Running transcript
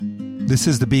This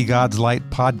is the Be God's Light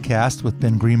podcast with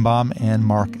Ben Greenbaum and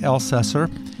Mark Ellcessor.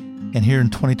 And here in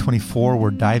 2024,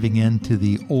 we're diving into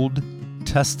the Old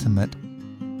Testament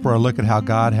for a look at how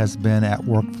God has been at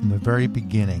work from the very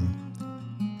beginning.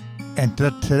 And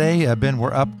today, Ben,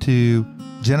 we're up to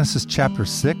Genesis chapter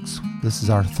 6. This is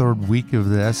our third week of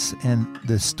this, and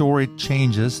the story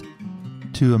changes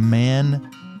to a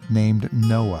man named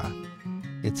Noah.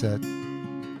 It's a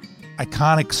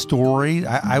iconic story.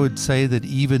 I would say that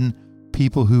even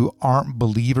people who aren't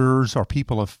believers or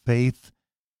people of faith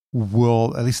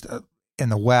will, at least in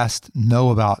the West,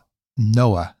 know about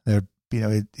Noah. They're,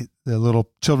 the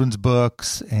little children's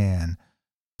books and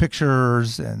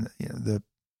pictures, and the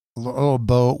little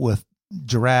boat with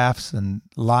giraffes and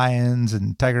lions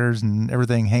and tigers and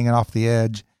everything hanging off the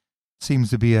edge seems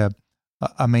to be a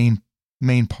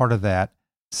main part of that.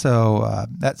 So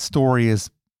that story is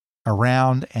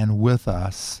around and with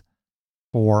us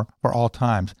for all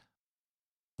times.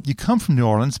 You come from New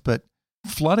Orleans, but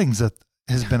flooding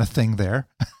has been a thing there.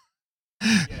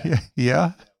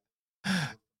 Yeah.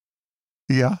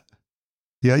 Yeah,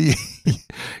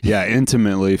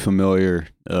 intimately familiar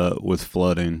with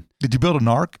flooding. Did you build an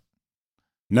ark?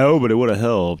 No, but it would have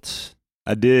helped.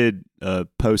 I did,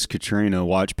 post-Katrina,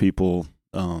 watch people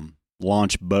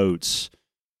launch boats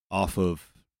off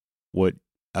of what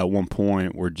at one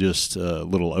point were just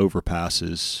little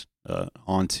overpasses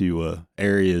onto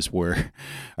areas where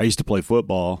I used to play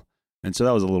football. And so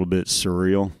that was a little bit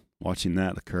surreal watching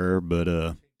that occur.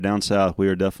 But down south, we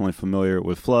are definitely familiar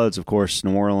with floods. Of course,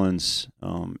 New Orleans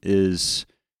is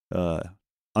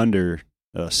under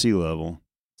sea level.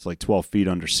 It's like 12 feet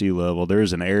under sea level. There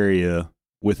is an area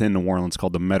within New Orleans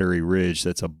called the Metairie Ridge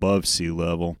that's above sea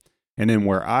level. And then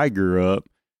where I grew up,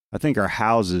 I think our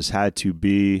houses had to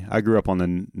be, I grew up on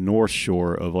the north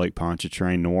shore of Lake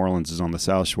Pontchartrain. New Orleans is on the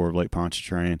south shore of Lake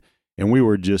Pontchartrain. And we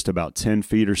were just about 10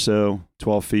 feet or so,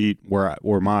 12 feet,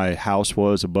 where my house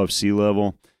was above sea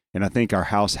level. And I think our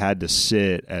house had to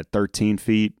sit at 13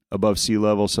 feet above sea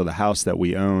level. So the house that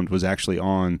we owned was actually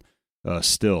on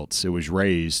stilts. It was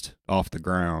raised off the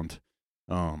ground.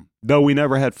 Though we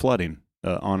never had flooding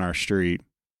on our street,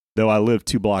 though I lived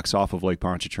 2 blocks off of Lake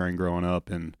Pontchartrain growing up,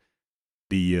 and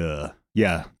the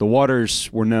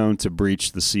waters were known to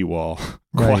breach the seawall.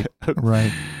 Right.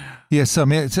 Yes, I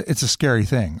mean, it's a scary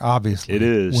thing, obviously. It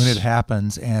is. When it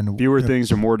happens. And fewer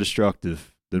things are more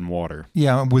destructive than water.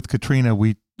 Yeah, with Katrina,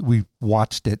 we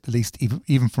watched it, at least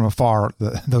even from afar,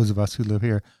 those of us who live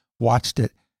here, watched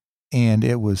it, and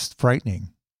it was frightening.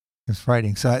 It was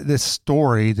frightening. So this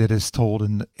story that is told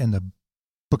in the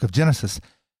book of Genesis,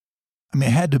 I mean,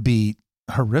 it had to be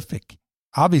horrific,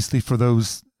 obviously, for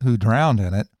those who drowned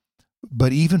in it,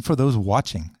 but even for those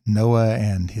watching, Noah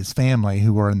and his family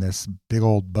who were in this big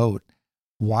old boat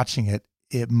watching it,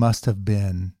 it must have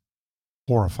been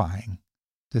horrifying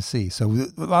to see. So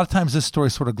a lot of times this story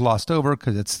is sort of glossed over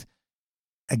because it's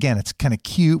kind of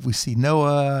cute. We see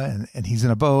Noah and he's in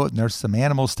a boat, and there's some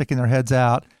animals sticking their heads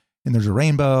out, and there's a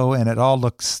rainbow, and it all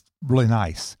looks really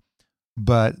nice.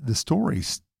 But the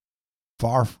story's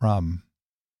far from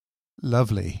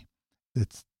lovely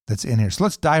that's in here. So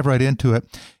let's dive right into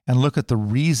it and look at the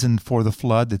reason for the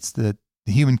flood. It's the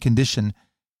human condition.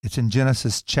 It's in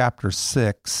Genesis chapter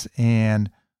 6, and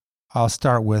I'll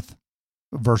start with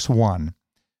verse 1.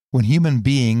 When human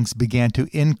beings began to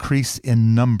increase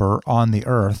in number on the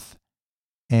earth,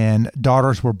 and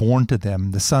daughters were born to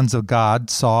them, the sons of God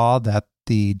saw that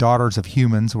the daughters of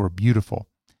humans were beautiful,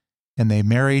 and they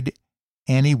married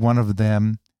any one of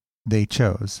them they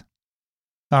chose.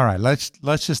 All right,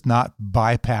 let's just not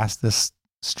bypass this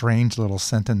strange little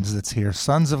sentence that's here.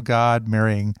 Sons of God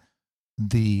marrying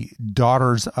the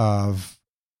daughters of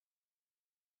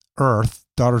earth,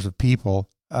 daughters of people.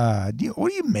 What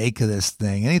do you make of this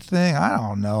thing? Anything? I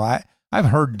don't know. I've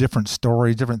heard different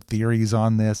stories, different theories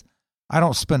on this. I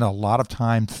don't spend a lot of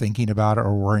time thinking about it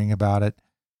or worrying about it,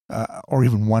 or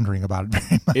even wondering about it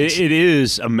very much. It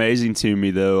is amazing to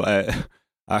me, though.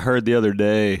 I heard the other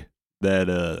day that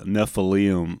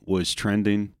Nephilim was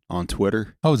trending on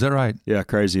Twitter. Oh, is that right? Yeah,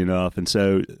 crazy enough. And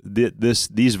so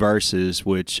these verses,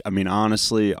 which, I mean,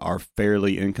 honestly, are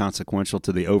fairly inconsequential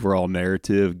to the overall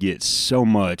narrative, get so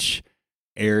much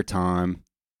airtime,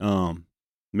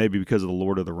 maybe because of the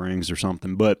Lord of the Rings or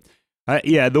something. But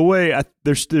the way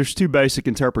there's 2 basic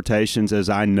interpretations as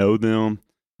I know them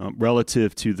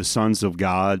relative to the sons of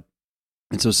God.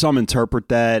 And so some interpret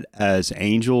that as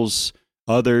angels.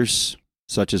 Others,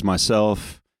 such as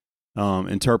myself,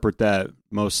 interpret that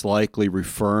most likely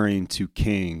referring to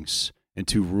kings and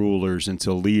to rulers and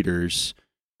to leaders,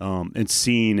 and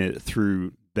seeing it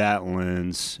through that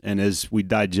lens. And as we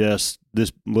digest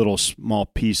this little small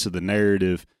piece of the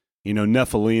narrative.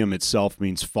 Nephilim itself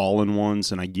means fallen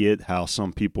ones, and I get how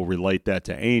some people relate that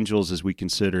to angels, as we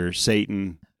consider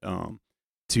Satan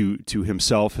to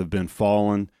himself have been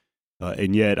fallen,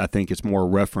 and yet I think it's more a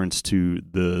reference to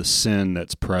the sin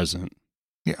that's present.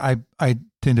 Yeah, I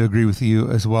tend to agree with you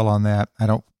as well on that. I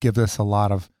don't give this a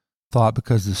lot of thought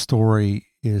because the story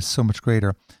is so much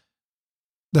greater.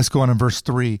 Let's go on in verse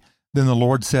 3. Then the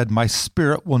Lord said, "My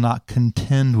spirit will not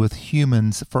contend with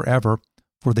humans forever,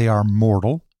 for they are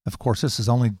mortal." Of course, this is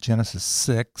only Genesis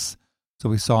 6. So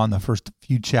we saw in the first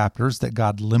few chapters that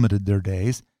God limited their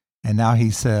days. And now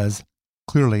he says,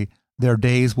 clearly, their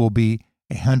days will be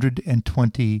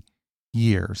 120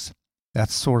 years.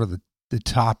 That's sort of the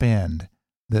top end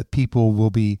that people will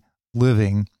be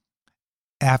living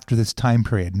after this time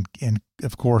period. And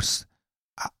of course,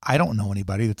 I don't know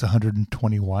anybody that's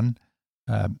 121.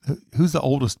 Who's the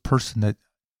oldest person that,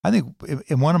 I think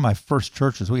in one of my first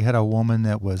churches, we had a woman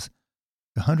that was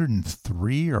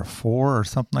 103 or 4 or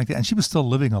something like that, and she was still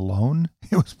living alone.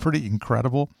 It was pretty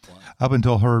incredible. Wow. up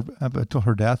until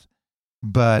her death.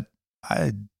 But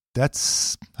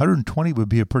that's 120 would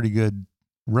be a pretty good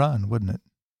run, wouldn't it?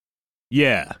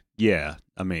 Yeah.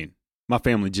 I mean, my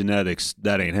family genetics,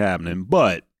 that ain't happening.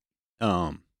 But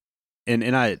and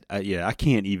I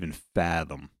can't even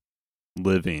fathom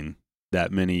living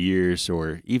that many years,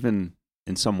 or even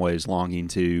in some ways longing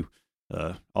to.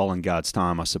 All in God's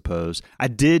time, I suppose. I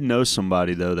did know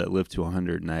somebody, though, that lived to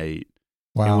 108.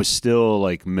 Wow. And was still,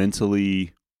 like,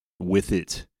 mentally with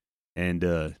it.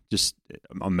 And just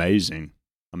amazing.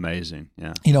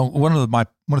 Yeah. One of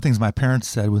the things my parents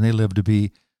said when they lived to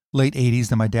be late 80s,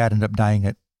 and my dad ended up dying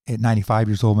at 95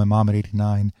 years old, my mom at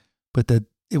 89, but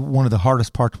one of the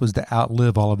hardest parts was to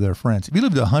outlive all of their friends. If you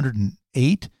live to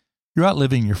 108, you're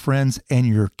outliving your friends and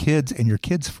your kids'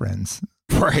 friends.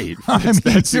 Right.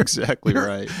 That's exactly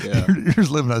right. Yeah. You're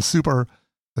just living a super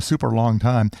long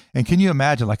time. And can you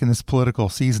imagine, like in this political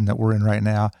season that we're in right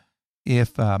now,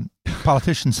 if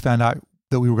politicians found out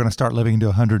that we were going to start living to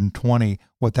 120,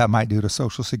 what that might do to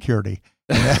Social Security?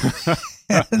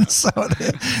 And so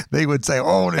they would say,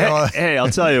 "Oh, no." Hey, I'll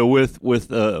tell you,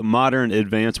 with modern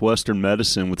advanced Western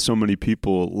medicine, with so many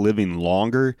people living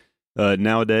longer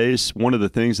nowadays, one of the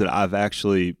things that I've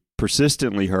actually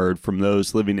persistently heard from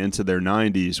those living into their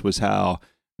 90s was how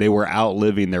they were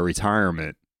outliving their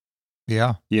retirement.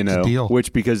 Yeah, deal.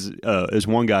 Which, because as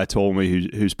one guy told me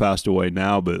who's passed away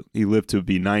now, but he lived to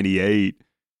be 98,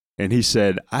 and he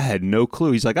said, "I had no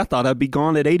clue." He's like, "I thought I'd be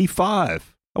gone at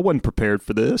 85. I wasn't prepared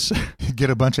for this." Get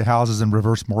a bunch of houses and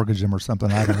reverse mortgage them or something.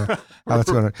 I don't know how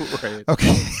that's going to. Right.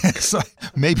 Okay, so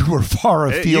maybe we're far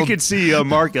afield. You can see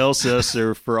Mark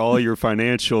Ellcessor for all your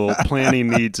financial planning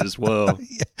needs as well.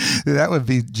 That would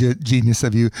be genius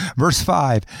of you. Verse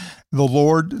 5, the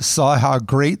Lord saw how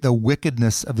great the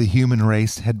wickedness of the human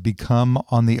race had become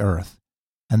on the earth,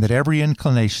 and that every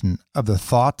inclination of the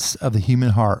thoughts of the human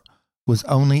heart was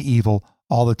only evil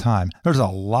all the time. There's a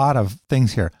lot of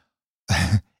things here.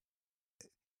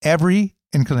 Every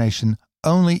inclination,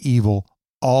 only evil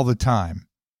all the time.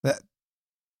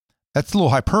 That's a little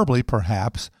hyperbole,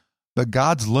 perhaps, but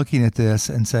God's looking at this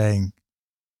and saying,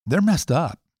 they're messed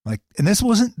up. And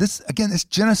it's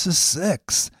Genesis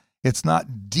 6. It's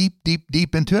not deep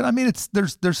into it. I mean,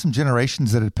 there's some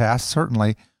generations that had passed,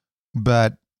 certainly,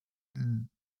 but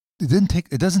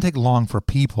it doesn't take long for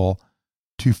people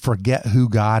to forget who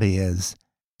God is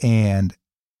and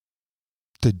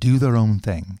to do their own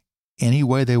thing any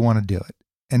way they want to do it,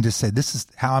 and just say, "This is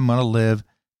how I'm going to live.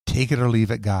 Take it or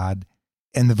leave it, God."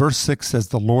 And the verse 6 says,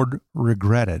 "The Lord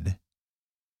regretted."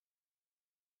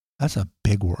 That's a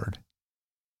big word.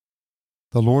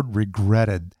 The Lord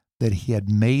regretted that he had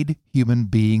made human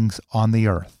beings on the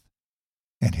earth,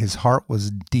 and his heart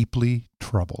was deeply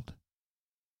troubled.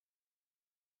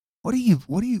 When you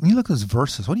look at those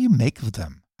verses, what do you make of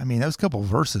them? I mean, those couple of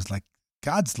verses, like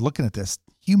God's looking at this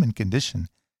human condition,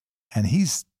 and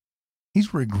he's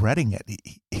regretting it.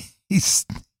 He's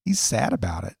sad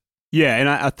about it. Yeah, and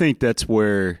I think that's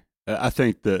where I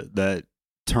think that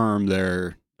term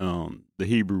there, the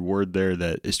Hebrew word there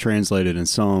that is translated in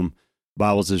some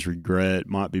Bibles as regret,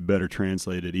 might be better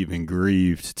translated even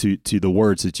grieved to the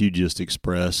words that you just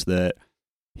expressed, that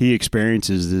he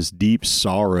experiences this deep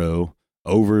sorrow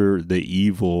over the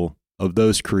evil of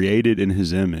those created in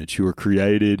his image, who are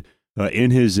created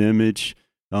in his image,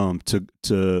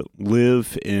 to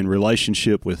live in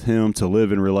relationship with him, to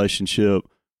live in relationship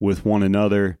with one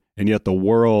another. And yet the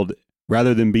world,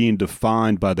 rather than being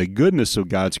defined by the goodness of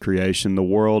God's creation, the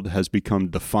world has become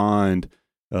defined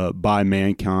by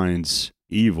mankind's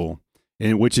evil.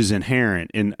 and which is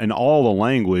inherent in all the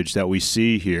language that we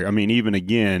see here. I mean, even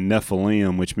again,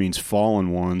 Nephilim, which means fallen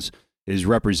ones, is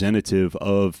representative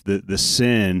of the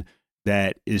sin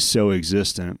that is so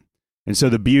existent. And so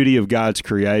the beauty of God's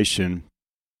creation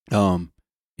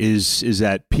is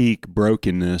at peak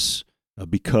brokenness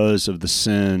because of the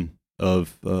sin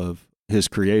of his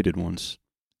created ones.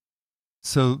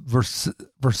 So verse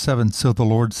 7, so the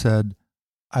Lord said,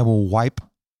 I will wipe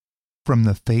from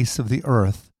the face of the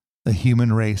earth the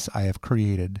human race I have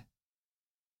created,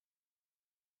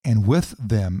 and with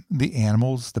them the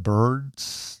animals, the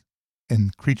birds,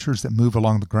 and creatures that move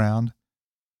along the ground,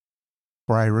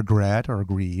 for I regret or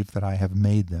grieve that I have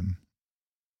made them.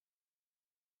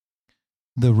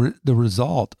 The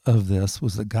result of this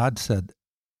was that God said,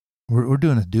 we're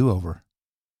doing a do-over.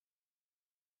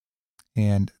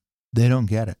 And they don't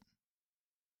get it.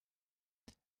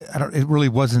 It really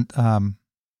wasn't the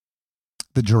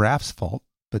giraffe's fault,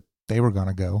 but they were going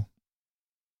to go,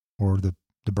 or the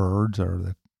birds,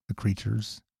 or the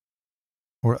creatures,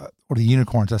 or the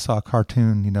unicorns. I saw a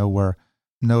cartoon, where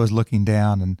Noah's looking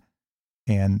down,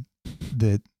 and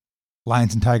the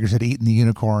lions and tigers had eaten the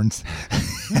unicorns,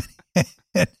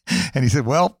 and he said,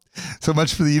 "Well, so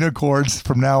much for the unicorns.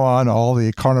 From now on, all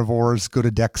the carnivores go to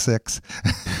deck 6."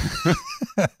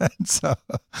 So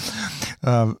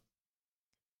I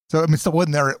mean, so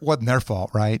it wasn't their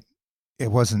fault, right? It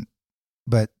wasn't,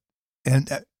 but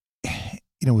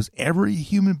was every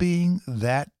human being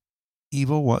that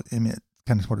evil? Well, I mean, it's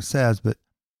kind of what it says, but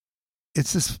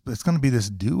it's going to be this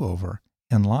do-over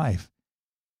in life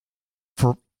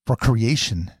for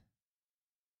creation,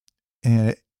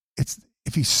 and it's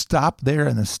if you stop there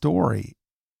in the story,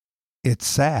 it's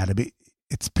sad. I mean,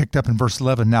 it's picked up in verse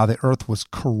 11. Now the earth was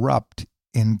corrupt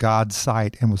in God's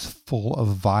sight and was full of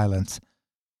violence.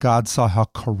 God saw how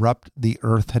corrupt the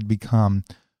earth had become,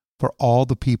 for all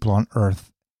the people on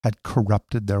earth had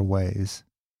corrupted their ways.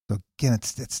 So again,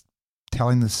 it's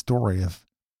telling the story of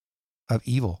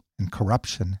evil and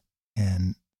corruption,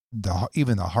 and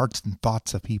even the hearts and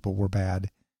thoughts of people were bad.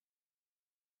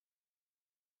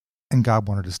 And God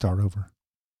wanted to start over.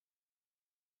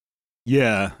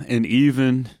 Yeah, and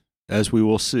even, as we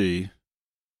will see,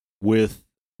 with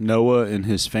Noah and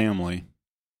his family,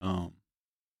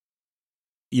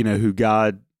 who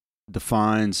God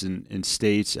defines and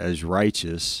states as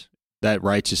righteous, that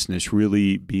righteousness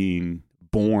really being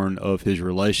born of his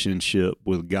relationship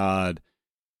with God,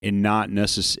 and not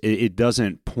it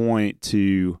doesn't point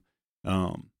to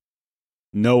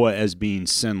Noah as being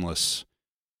sinless,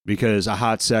 because a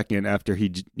hot second after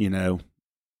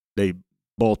they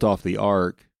bolt off the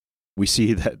ark, we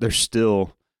see that there's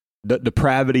still, the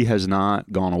depravity has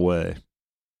not gone away.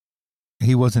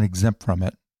 He wasn't exempt from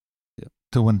it. Yep.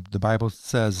 So when the Bible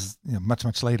says, much,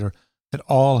 much later, that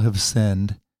all have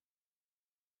sinned,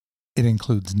 it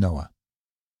includes Noah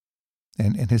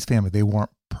and his family. They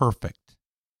weren't perfect.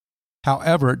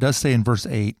 However, it does say in verse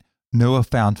 8, Noah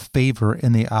found favor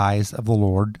in the eyes of the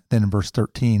Lord. Then in verse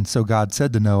 13, so God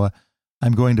said to Noah,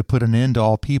 I'm going to put an end to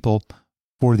all people,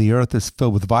 for the earth is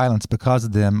filled with violence. Because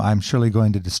of them, I'm surely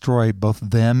going to destroy both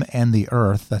them and the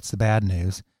earth. That's the bad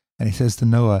news. And he says to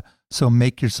Noah, so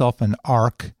make yourself an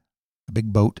ark, a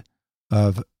big boat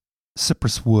of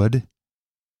cypress wood.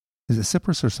 Is it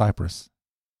cypress or cypress?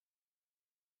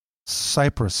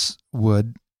 Cypress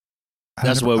wood.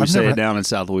 That's what we say down in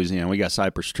South Louisiana. We got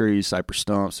cypress trees, cypress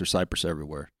stumps. There's cypress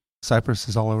everywhere. Cypress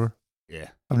is all over? Yeah.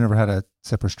 I've never had a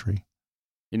cypress tree.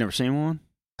 You never seen one?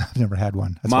 I've never had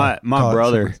one. That's my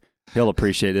brother, he'll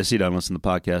appreciate this. He doesn't listen to the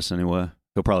podcast anyway.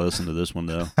 He'll probably listen to this one,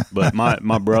 though. But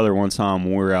my brother, one time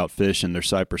when we were out fishing, there's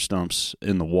cypress stumps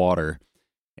in the water.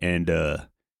 And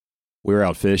we were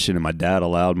out fishing, and my dad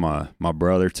allowed my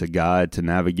brother to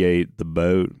navigate the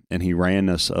boat, and he ran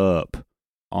us up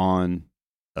on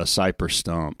a cypress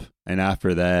stump. And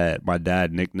after that, my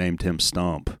dad nicknamed him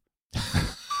Stump.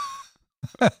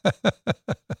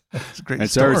 That's a great and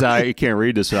story. so you can't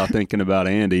read this without thinking about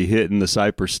Andy hitting the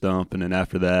cypress stump, and then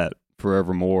after that,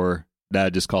 forevermore,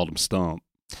 Dad just called him Stump.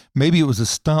 Maybe it was a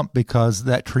stump because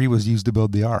that tree was used to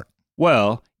build the ark.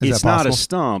 Well, it's not a possible?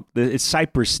 stump. It's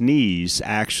cypress knees,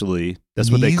 actually.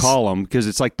 That's what they call them, because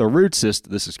it's like the root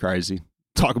system. This is crazy.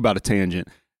 Talk about a tangent.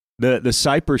 The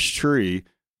cypress tree,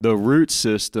 the root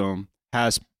system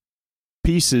has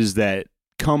pieces that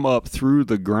come up through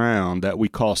the ground that we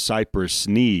call cypress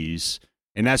knees,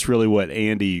 and that's really what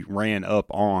Andy ran up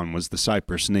on, was the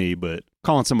cypress knee. But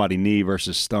calling somebody knee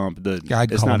versus stump,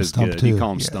 it's not as good. Too. You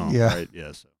call him stump, yeah. right?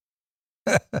 Yes.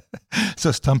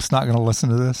 So Stump's not going to listen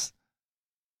to this?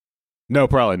 No,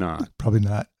 probably not. Probably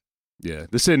not. Yeah,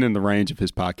 this isn't in the range of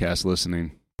his podcast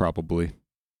listening, probably.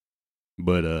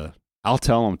 But I'll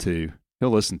tell him to. He'll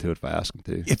listen to it if I ask him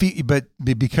to. But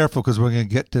be careful, because we're going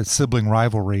to get to sibling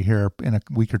rivalry here in a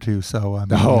week or two. So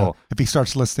if he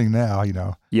starts listening now,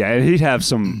 Yeah, he'd have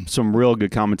some real good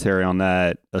commentary on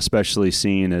that, especially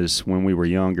seeing as when we were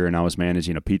younger and I was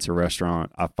managing a pizza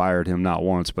restaurant, I fired him not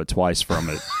once but twice from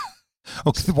it.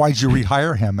 Okay, why'd you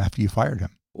rehire him after you fired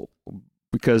him?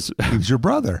 Because he was your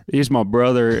brother. He's my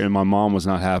brother, and my mom was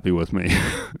not happy with me.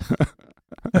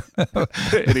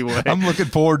 Anyway, I'm looking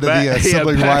forward to the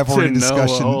sibling rivalry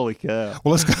discussion. Holy cow!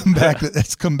 Well, let's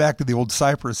come back to the old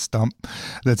cypress stump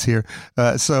that's here.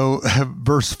 So,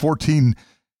 verse 14,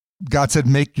 God said,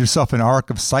 "Make yourself an ark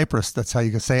of cypress." That's how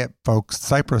you can say it, folks.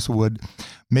 Cypress wood.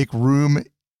 Make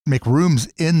rooms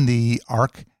in the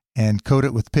ark and coat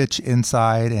it with pitch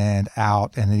inside and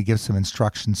out. And then he gives some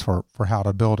instructions for how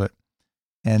to build it.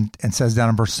 And says down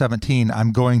in verse 17,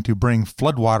 "I'm going to bring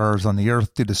floodwaters on the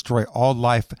earth to destroy all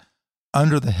life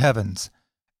under the heavens,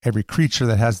 every creature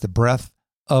that has the breath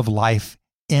of life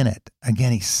in it."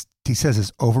 Again, he says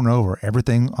this over and over,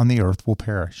 everything on the earth will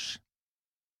perish.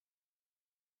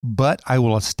 "But I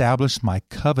will establish my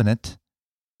covenant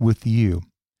with you."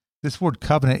 This word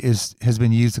covenant has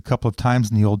been used a couple of times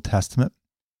in the Old Testament.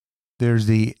 There's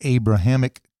the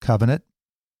Abrahamic covenant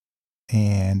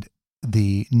and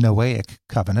the Noahic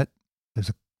covenant.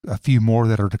 There's a few more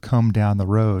that are to come down the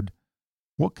road.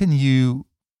 What can you,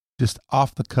 just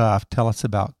off the cuff, tell us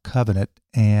about covenant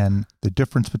and the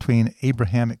difference between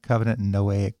Abrahamic covenant and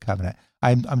Noahic covenant?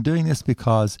 I'm doing this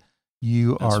because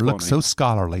you look so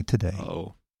scholarly today.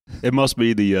 Oh, it must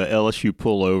be the LSU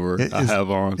pullover I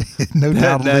have on. No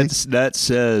doubt. That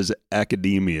says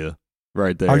academia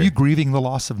right there. Are you grieving the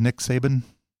loss of Nick Saban?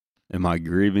 Am I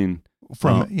grieving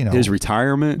from his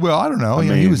retirement? Well, I don't know.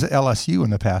 He was at LSU in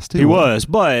the past too. He was,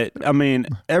 but I mean,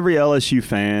 every LSU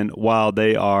fan, while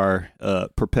they are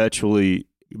perpetually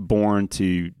born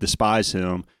to despise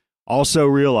him, also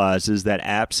realizes that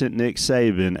absent Nick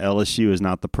Saban, LSU is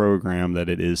not the program that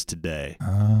it is today.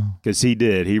 Because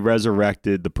he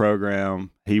resurrected the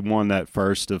program. He won that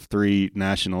first of 3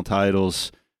 national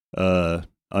titles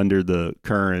under the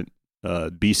current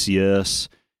BCS.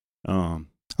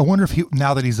 I wonder if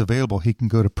now that he's available, he can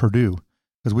go to Purdue,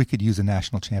 because we could use a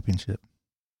national championship.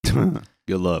 Good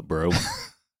luck, bro.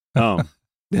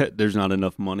 There's not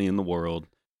enough money in the world.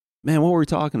 Man, what were we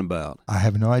talking about? I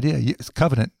have no idea. It's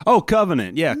covenant. Oh,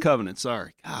 covenant. Yeah, covenant.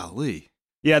 Sorry. Golly.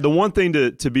 Yeah, the one thing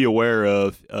to be aware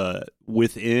of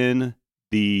within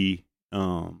the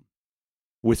Old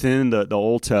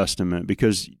Testament,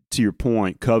 because to your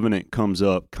point, covenant comes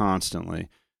up constantly.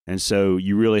 And so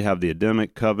you really have the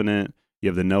Adamic covenant, you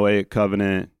have the Noahic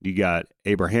covenant, you got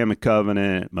Abrahamic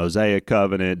covenant, Mosaic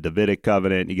covenant, Davidic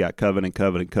covenant, you got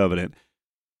covenant.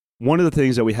 One of the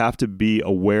things that we have to be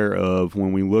aware of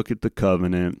when we look at the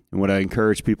covenant, and what I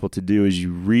encourage people to do as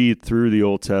you read through the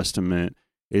Old Testament,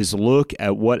 is look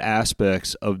at what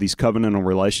aspects of these covenantal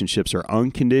relationships are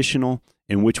unconditional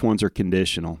and which ones are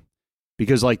conditional.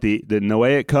 Because like the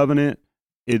Noahic covenant,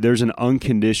 there's an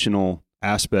unconditional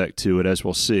aspect to it, as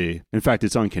we'll see. In fact,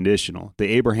 it's unconditional. The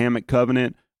Abrahamic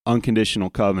covenant,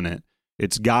 unconditional covenant.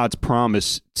 It's God's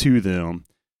promise to them,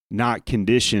 not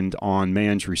conditioned on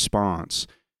man's response.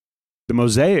 The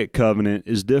Mosaic covenant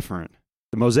is different.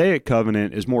 The Mosaic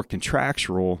covenant is more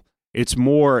contractual. It's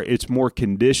more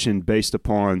conditioned based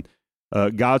upon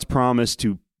God's promise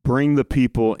to bring the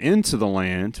people into the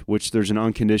land, which there's an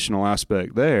unconditional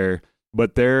aspect there,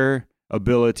 but their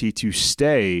ability to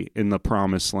stay in the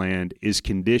promised land is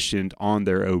conditioned on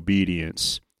their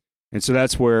obedience. And so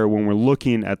that's where, when we're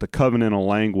looking at the covenantal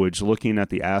language, looking at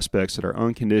the aspects that are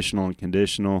unconditional and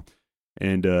conditional,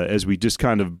 and as we just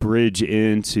kind of bridge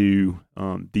into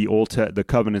the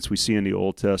covenants we see in the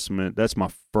Old Testament, that's my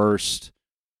first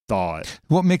thought.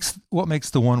 What makes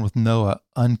the one with Noah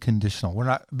unconditional? We're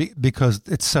not, because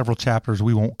it's several chapters.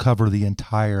 We won't cover the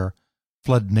entire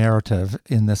flood narrative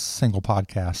in this single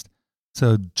podcast.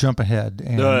 So jump ahead.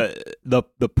 And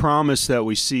the promise that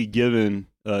we see given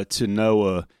to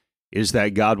Noah is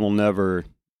that God will never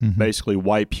basically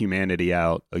wipe humanity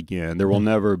out again. There will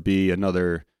never be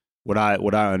another, what I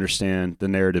understand the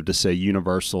narrative to say,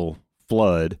 universal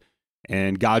flood.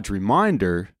 And God's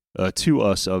reminder to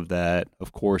us of that,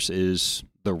 of course, is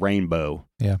the rainbow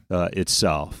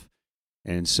itself.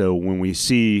 And so when we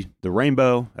see the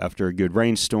rainbow after a good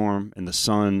rainstorm and the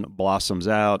sun blossoms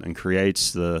out and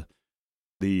creates the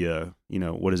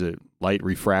light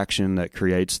refraction that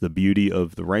creates the beauty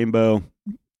of the rainbow,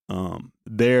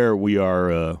 there we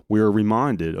are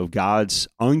reminded of God's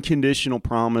unconditional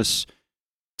promise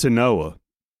to Noah,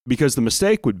 because the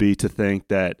mistake would be to think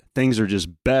that things are just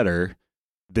better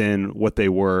than what they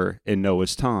were in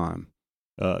Noah's time.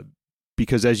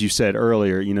 because, as you said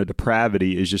earlier,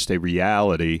 depravity is just a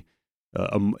reality.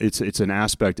 It's an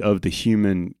aspect of the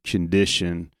human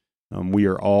condition. We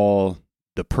are all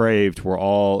depraved. We're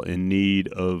all in need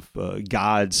of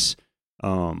God's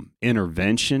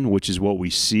intervention, which is what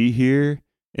we see here.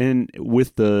 And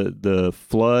with the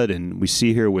flood, and we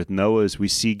see here with Noah, we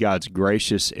see God's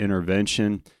gracious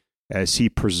intervention as he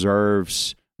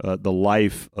preserves the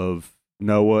life of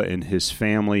Noah and his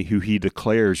family, who he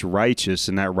declares righteous.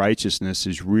 And that righteousness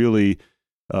is really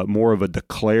more of a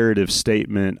declarative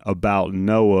statement about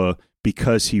Noah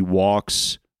because he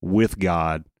walks with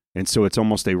God. And so it's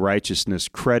almost a righteousness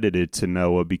credited to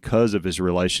Noah because of his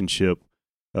relationship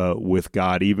with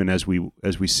God, even as we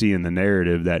see in the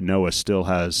narrative that Noah still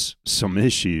has some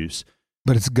issues.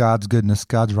 But it's God's goodness,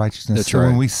 God's righteousness. That's so right.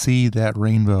 When we see that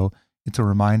rainbow, it's a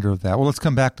reminder of that. Well, let's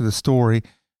come back to the story.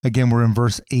 Again, we're in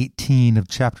verse 18 of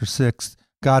chapter 6.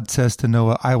 God says to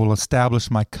Noah, I will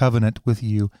establish my covenant with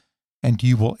you, and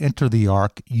you will enter the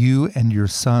ark, you and your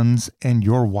sons and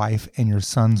your wife and your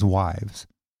sons' wives.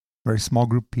 Very small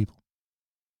group of people.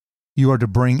 You are to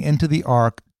bring into the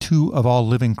ark 2 of all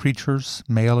living creatures,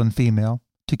 male and female,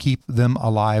 to keep them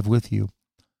alive with you.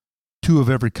 2 of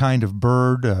every kind of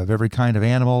bird, of every kind of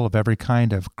animal, of every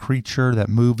kind of creature that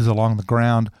moves along the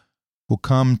ground will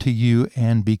come to you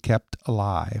and be kept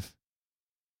alive.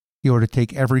 You are to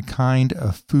take every kind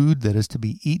of food that is to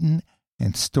be eaten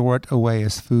and store it away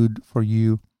as food for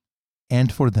you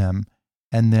and for them.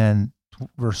 And then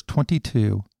verse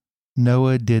 22,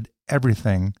 Noah did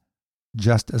everything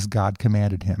just as God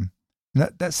commanded him. And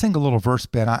that single little verse,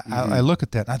 Ben, I look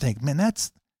at that and I think, man,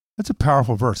 that's a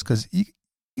powerful verse, because you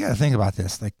got to think about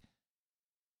this. Like,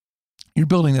 you're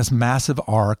building this massive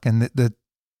ark, and the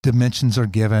dimensions are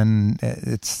given.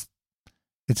 It's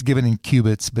given in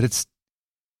cubits, but it's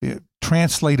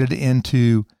translated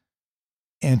into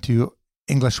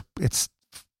English. It's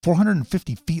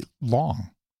 450 feet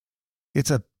long.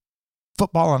 It's a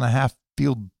football and a half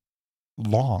field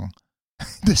long.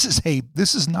 This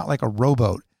is not like a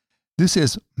rowboat. This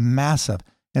is massive.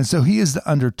 And so he is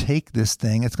to undertake this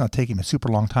thing. It's going to take him a super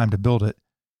long time to build it.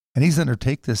 And he's to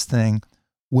undertake this thing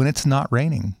when it's not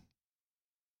raining.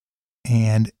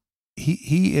 And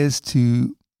he is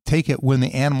to take it when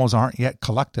the animals aren't yet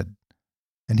collected.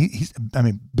 And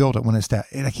build it when it's that.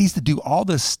 Like, he's to do all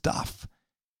this stuff.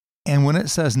 And when it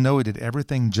says Noah did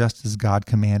everything just as God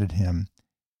commanded him,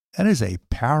 that is a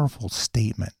powerful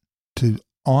statement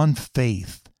on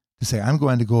faith to say, I'm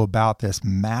going to go about this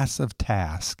massive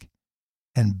task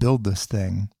and build this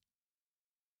thing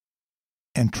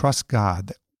and trust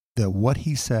God that what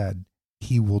he said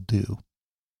he will do.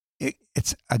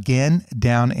 It's again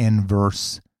down in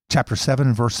chapter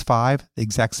 7, verse 5, the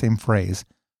exact same phrase.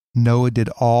 Noah did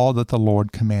all that the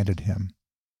Lord commanded him.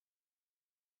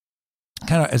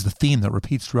 Kind of as the theme that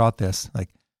repeats throughout this, like,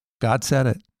 God said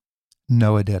it,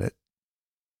 Noah did it.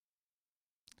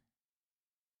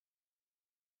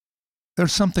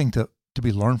 There's something to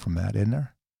be learned from that, isn't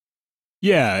there?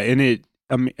 Yeah, and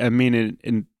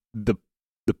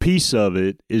the piece of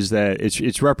it is that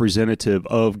it's representative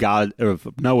of God, of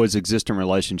Noah's existing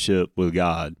relationship with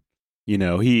God.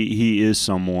 He is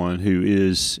someone who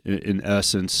is, in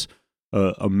essence,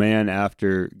 a man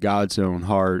after God's own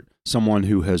heart, someone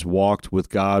who has walked with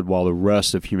God while the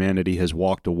rest of humanity has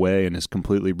walked away and has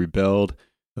completely rebelled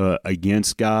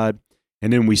against God.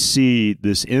 And then we see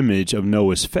this image of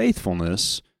Noah's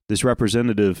faithfulness, this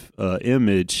representative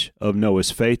image of Noah's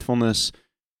faithfulness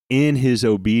in his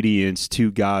obedience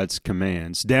to God's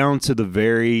commands, down to the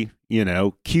very,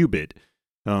 cubit,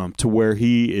 to where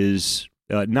he is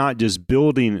not just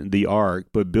building the ark,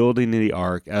 but building the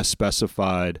ark as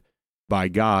specified by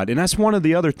God. And that's one of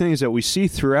the other things that we see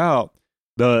throughout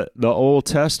the Old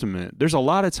Testament. There's a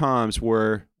lot of times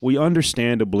where we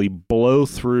understandably blow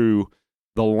through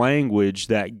the language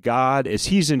that God, as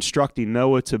he's instructing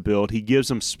Noah to build, he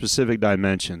gives him specific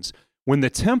dimensions. When the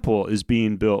temple is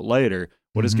being built later,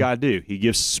 what does God do? He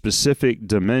gives specific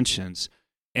dimensions.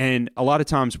 And a lot of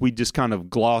times we just kind of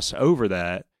gloss over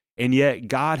that. And yet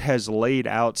God has laid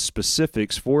out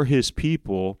specifics for his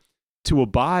people to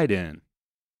abide in.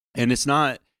 And it's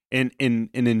not, and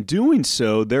in doing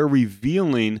so, they're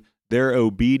revealing their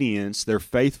obedience, their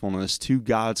faithfulness to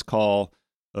God's call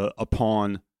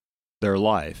upon their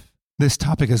life. This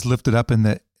topic is lifted up in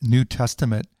the New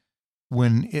Testament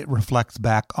when it reflects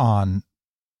back on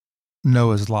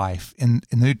Noah's life. In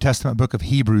the New Testament book of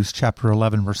Hebrews, chapter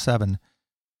 11, verse 7,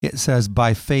 it says,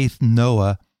 by faith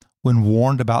Noah, when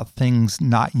warned about things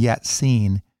not yet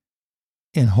seen,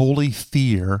 in holy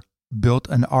fear built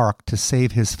an ark to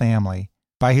save his family.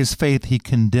 By his faith he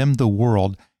condemned the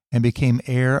world and became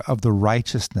heir of the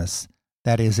righteousness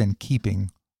that is in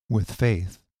keeping with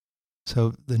faith.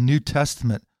 So the New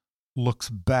Testament looks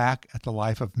back at the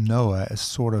life of Noah as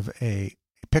sort of a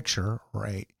picture or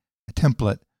a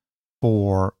template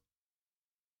for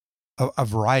a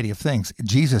variety of things.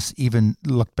 Jesus even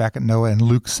looked back at Noah in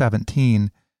Luke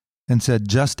 17 and said,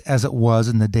 just as it was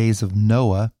in the days of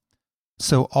Noah,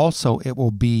 so also it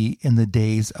will be in the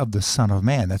days of the Son of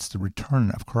Man. That's the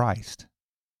return of Christ.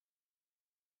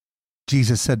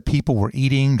 Jesus said people were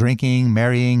eating, drinking,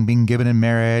 marrying, being given in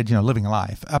marriage, living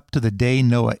life, up to the day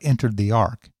Noah entered the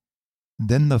ark.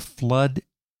 Then the flood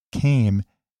came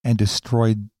and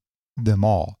destroyed them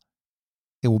all.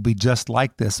 It will be just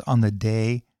like this on the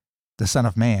day the Son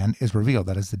of Man is revealed.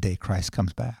 That is the day Christ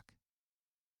comes back.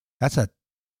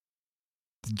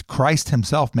 Christ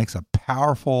himself makes a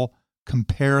powerful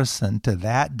comparison to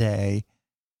that day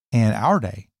and our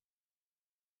day,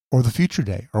 or the future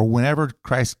day, or whenever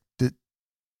Christ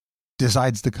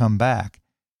decides to come back,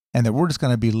 and that we're just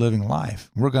going to be living life.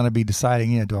 We're going to be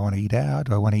deciding, do I want to eat out?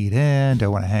 Do I want to eat in? Do I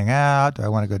want to hang out? Do I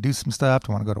want to go do some stuff?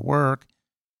 Do I want to go to work?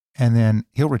 And then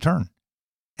he'll return.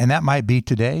 And that might be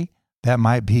today. That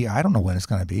might be, I don't know when it's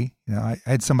going to be. I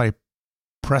had somebody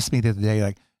press me the other day,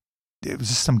 like, it was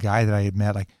just some guy that I had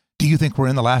met, like, do you think we're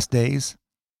in the last days?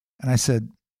 And I said,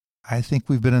 I think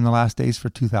we've been in the last days for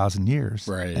 2,000 years.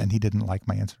 Right. And he didn't like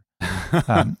my answer.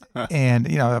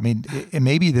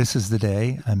 Maybe this is the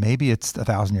day, maybe it's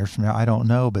 1,000 years from now. I don't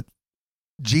know, but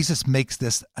Jesus makes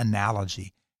this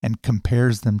analogy and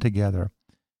compares them together.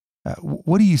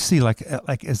 What do you see, like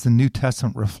as the New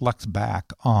Testament reflects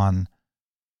back on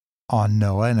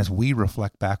Noah, and as we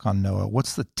reflect back on Noah,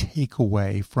 what's the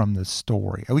takeaway from the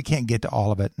story? We can't get to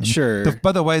all of it. Sure.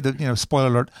 By the way, spoiler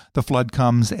alert: the flood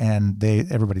comes and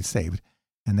everybody's saved.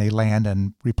 And they land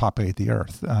and repopulate the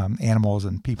earth, animals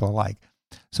and people alike.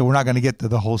 So we're not going to get to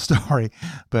the whole story,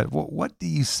 but what do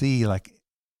you see, like,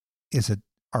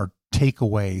 our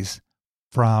takeaways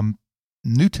from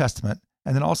New Testament,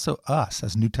 and then also us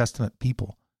as New Testament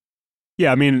people?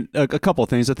 Yeah, I mean, a couple of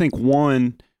things. I think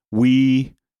one,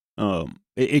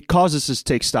 it causes us to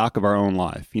take stock of our own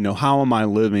life. How am I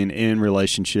living in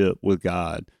relationship with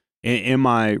God? Am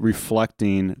I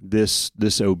reflecting this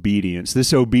obedience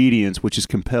which is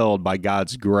compelled by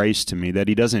God's grace to me, that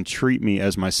he doesn't treat me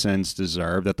as my sins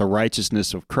deserve, that the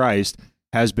righteousness of Christ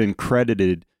has been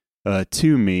credited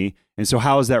to me? And so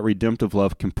how is that redemptive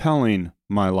love compelling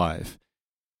my life?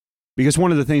 Because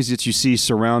one of the things that you see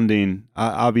surrounding,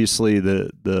 obviously,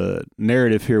 the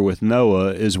narrative here with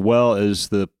Noah, as well as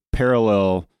the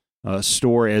parallel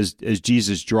story as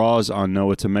Jesus draws on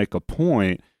Noah to make a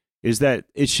point, is that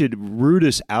it should root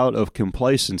us out of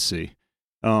complacency.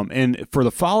 And for the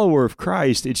follower of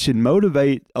Christ, it should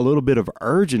motivate a little bit of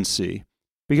urgency,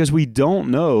 because we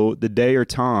don't know the day or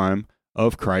time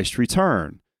of Christ's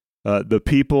return. The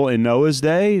people in Noah's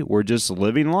day were just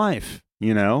living life,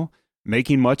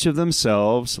 making much of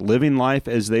themselves, living life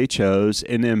as they chose,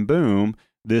 and then boom,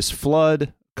 this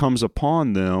flood comes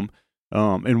upon them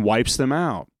and wipes them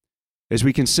out. As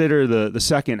we consider the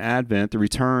second advent, the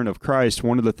return of Christ,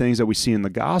 one of the things that we see in the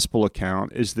gospel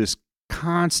account is this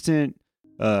constant,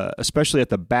 especially at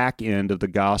the back end of the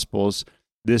gospels,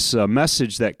 this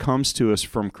message that comes to us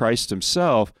from Christ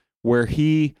himself, where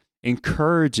he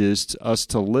encourages us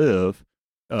to live,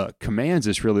 commands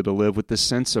us really to live with this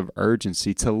sense of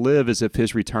urgency, to live as if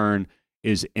his return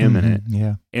is imminent.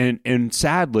 Mm-hmm, yeah. And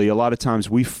sadly, a lot of times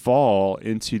we fall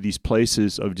into these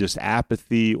places of just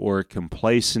apathy or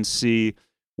complacency,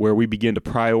 where we begin to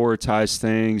prioritize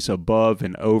things above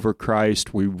and over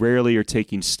Christ. We rarely are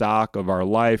taking stock of our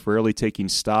life, rarely taking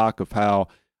stock of how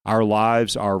our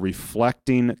lives are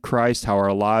reflecting Christ, how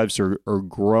our lives are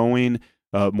growing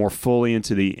more fully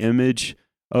into the image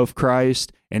of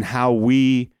Christ, and how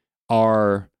we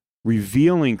are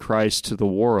revealing Christ to the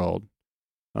world.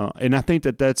 And I think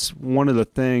that that's one of the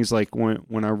things, like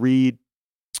when I read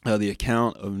the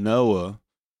account of Noah,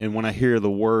 and when I hear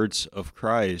the words of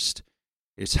Christ,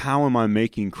 it's how am I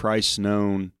making Christ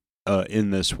known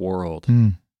in this world?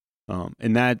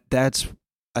 And that's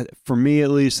for me,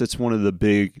 at least, that's one of the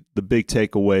big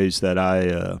takeaways that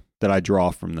I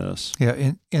draw from this.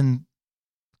 Yeah, in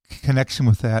connection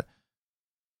with that,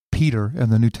 Peter in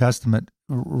the New Testament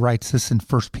writes this in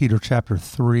 1 Peter chapter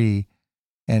 3,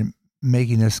 and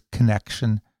making this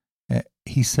connection,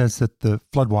 he says that the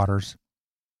floodwaters,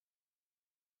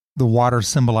 the water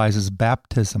symbolizes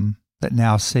baptism that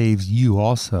now saves you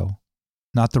also,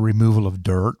 not the removal of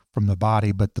dirt from the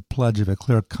body, but the pledge of a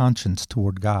clear conscience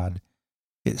toward God.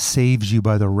 It saves you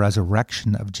by the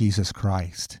resurrection of Jesus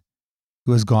Christ,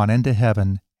 who has gone into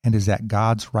heaven and is at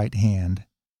God's right hand,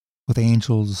 with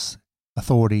angels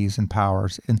authorities and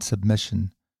powers in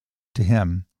submission to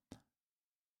him.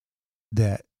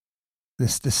 That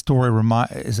this story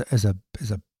is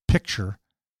a picture,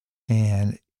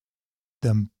 and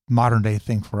the modern day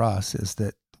thing for us is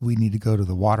that we need to go to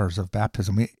the waters of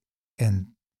baptism.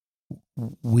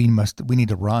 We need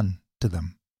to run to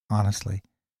them. Honestly,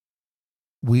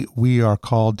 we are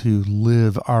called to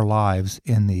live our lives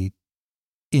in the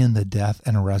death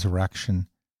and resurrection,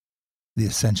 the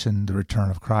ascension, the return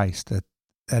of Christ.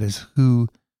 That is who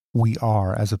we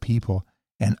are as a people,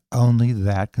 and only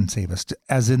that can save us.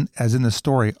 As in the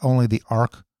story, only the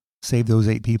ark saved those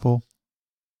 8 people.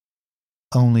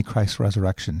 Only Christ's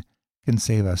resurrection can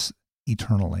save us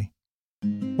eternally.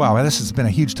 Wow, this has been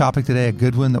a huge topic today, a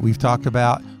good one that we've talked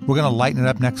about. We're going to lighten it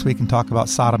up next week and talk about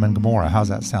Sodom and Gomorrah. How's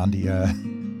that sound to you?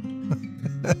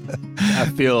 I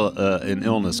feel an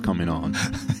illness coming on.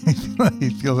 He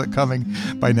feels it coming.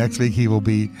 By next week, he will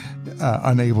be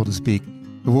unable to speak.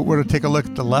 We're going to take a look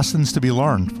at the lessons to be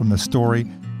learned from the story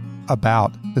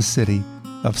about the city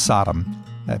of Sodom.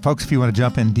 Folks, if you want to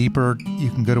jump in deeper, you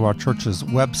can go to our church's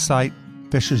website,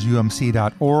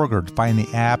 fishersumc.org, or find the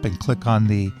app and click on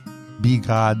the Be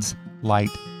God's Light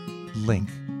link.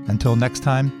 Until next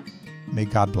time, may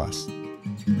God bless.